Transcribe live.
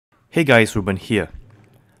Hey guys, Reuben here.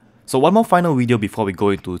 So one more final video before we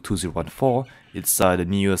go into 2014. It's the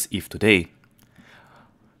New Year's Eve today.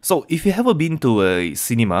 So if you ever been to a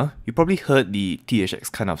cinema, you probably heard the THX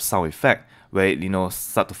kind of sound effect where it,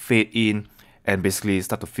 start to fade in and basically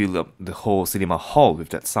start to fill up the whole cinema hall with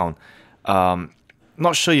that sound.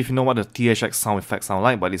 Not sure if you know what the THX sound effects sound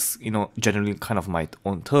like, but it's generally kind of my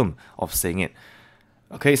own term of saying it.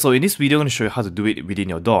 Okay, so in this video, I'm going to show you how to do it within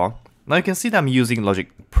your DAW. Now you can see that I'm using Logic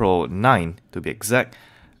Pro 9 to be exact.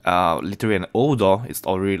 Literally an old DAW, it's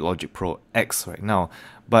already Logic Pro X right now.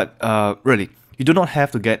 But really, you do not have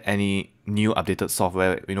to get any new updated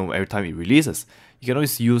software, every time it releases. You can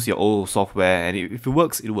always use your old software, and if it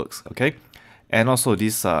works, it works, okay? And also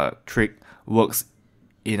this trick works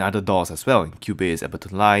in other DAWs as well, in Cubase,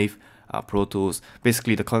 Ableton Live, Pro Tools.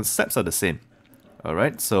 Basically, the concepts are the same.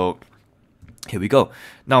 Alright, so here we go.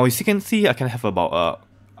 Now, as you can see, I have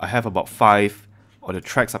about 5 of the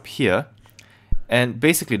tracks up here, and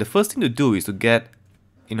basically the first thing to do is to get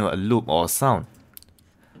a loop or a sound.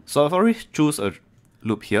 So I've already choose a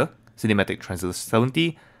loop here, Cinematic Transistor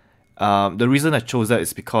 70. The reason I chose that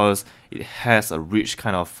is because it has a rich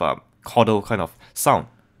kind of chordal kind of sound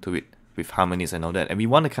to it with harmonies and all that, and we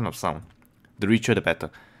want the kind of sound. The richer the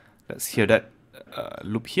better. Let's hear that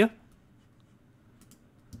loop here.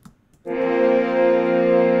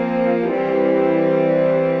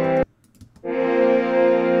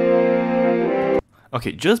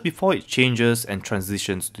 Okay, just before it changes and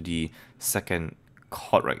transitions to the second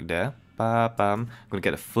chord right there, I'm gonna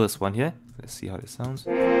get the first one here. Let's see how it sounds.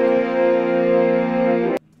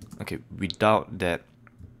 Okay, without that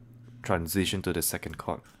transition to the second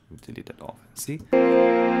chord, delete that off. See?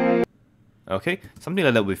 Okay, something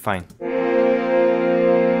like that will be fine.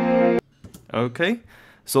 Okay,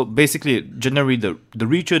 so basically, generally, the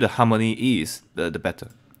richer the harmony is, the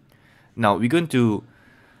better. Now we're going to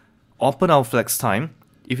open our flex time.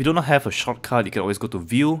 If you do not have a shortcut, you can always go to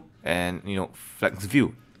view and flex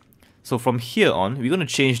view. So from here on, we're going to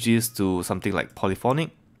change this to something like polyphonic.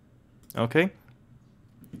 Okay,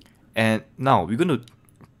 and now we're going to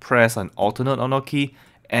press an alternate on our key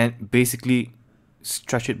and basically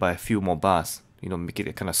stretch it by a few more bars, make it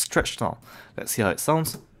a kind of stretched now. Let's see how it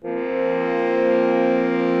sounds.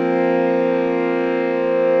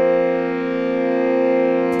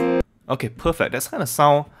 Okay, perfect. That's kind of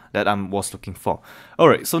sound that I was looking for.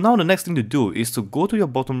 Alright, so now the next thing to do is to go to your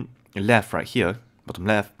bottom left right here, bottom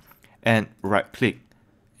left, and right click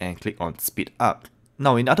and click on speed up.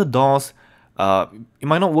 Now in other DAWs, it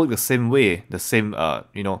might not work the same way, the same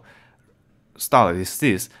style as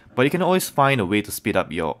this, but you can always find a way to speed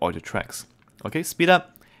up your audio tracks. Okay, speed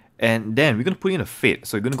up, and then we're going to put in a fade.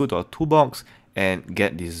 So you're going to go to our toolbox and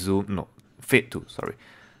get the fade tool,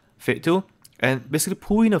 fade tool, and basically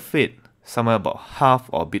pull in a fade somewhere about half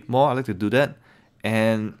or a bit more. I like to do that,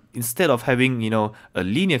 and instead of having a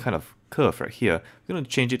linear kind of curve right here, we're going to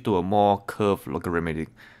change it to a more curved logarithmic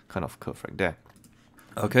kind of curve right there.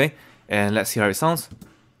 Okay, and let's see how it sounds.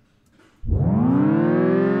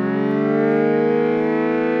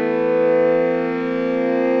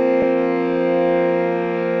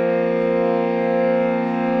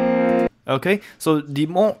 Okay, so the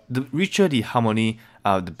richer the harmony,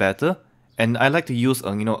 the better. And I like to use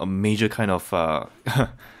a major kind of a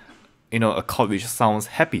chord which sounds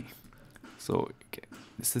happy. So okay,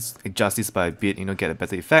 let's just adjust this by a bit, get a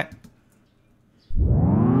better effect.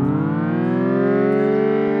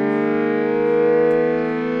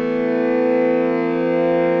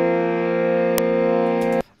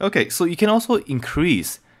 Okay, so you can also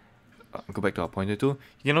increase. Go back to our pointer tool.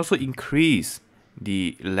 You can also increase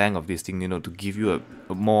the length of this thing, to give you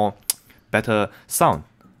a more better sound.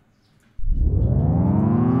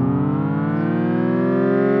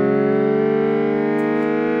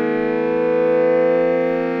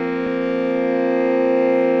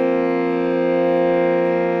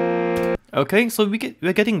 Okay, so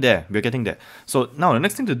we're getting there. We're getting there. So now the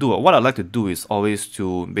next thing to do, what I like to do is always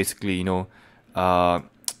to basically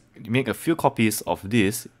make a few copies of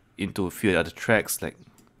this into a few other tracks, like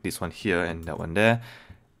this one here and that one there,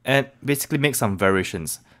 and basically make some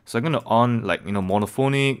variations. So I'm gonna on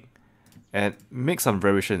monophonic and make some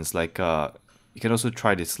variations, like you can also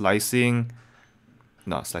try this slicing.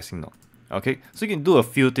 No, slicing no. Okay, so you can do a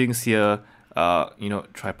few things here.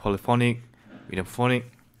 Try polyphonic, monophonic,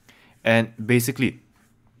 and basically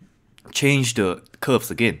change the curves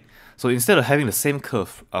again. So instead of having the same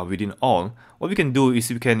curve within all, what we can do is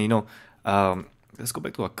we can let's go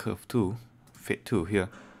back to our curve tool, fade tool here.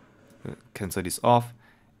 Cancel this off,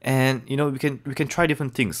 and we can try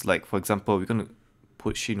different things. Like for example, we're gonna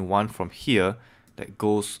push in one from here that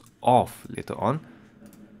goes off later on,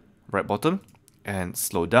 right bottom, and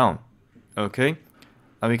slow down. Okay,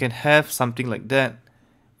 now we can have something like that,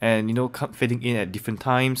 and you know, fading in at different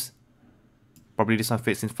times. Probably this one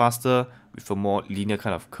fades in faster with a more linear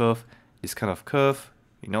kind of curve. This kind of curve,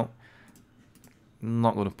 you know.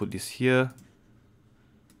 Not going to put this here.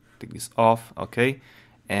 Take this off, okay,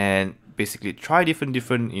 and basically try different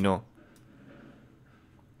you know,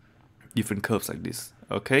 different curves like this.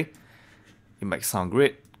 Okay, it might sound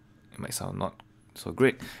great, it might sound not so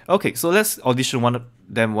great. Okay, so let's audition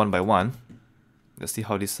them one by one. Let's see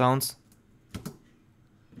how this sounds.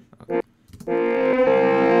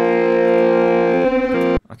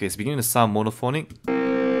 Okay, it's beginning to sound monophonic.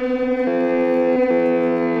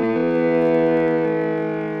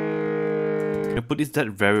 Put this that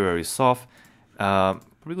very soft.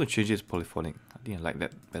 Probably gonna change it to polyphonic. I think I like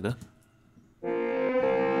that better.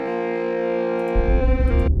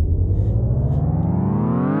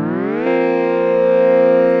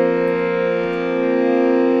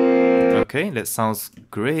 Okay, that sounds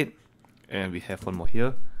great. And we have one more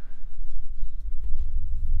here.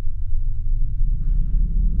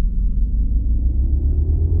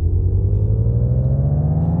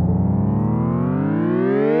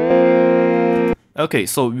 Okay,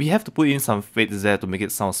 so we have to put in some fades there to make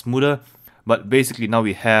it sound smoother, but basically now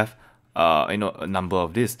we have you know, a number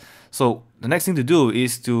of this. So the next thing to do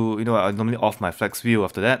is to, you know, I normally off my flex wheel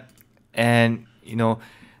after that, and you know,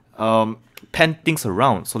 pan things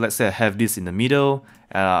around. So let's say I have this in the middle,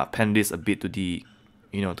 pan this a bit to the,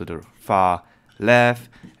 you know, to the far left,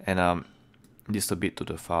 and this a bit to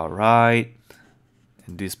the far right,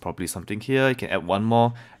 and this probably something here. You can add one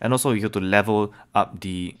more, and also you have to level up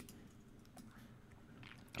the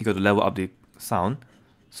sound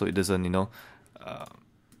so it doesn't, you know,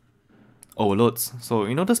 overloads. So,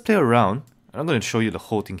 you know, just play around. I'm not going to show you the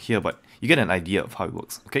whole thing here, but you get an idea of how it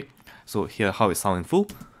works. Okay, so here how it sounds in full.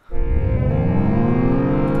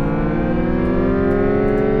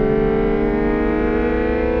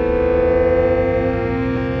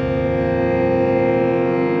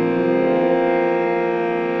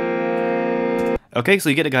 Okay, so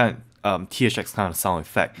you get a kind of THX kind of sound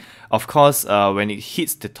effect. Of course, when it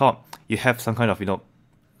hits the top, you have some kind of, you know,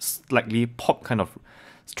 slightly pop kind of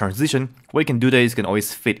transition. What you can do there is you can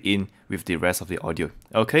always fade in with the rest of the audio.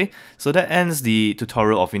 Okay, so that ends the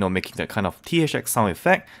tutorial of, you know, making that kind of THX sound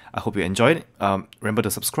effect. I hope you enjoyed it. Remember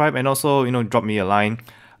to subscribe, and also, you know, drop me a line.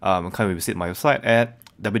 Come visit my website at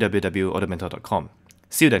www.audiomentor.com.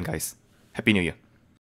 See you then, guys. Happy New Year.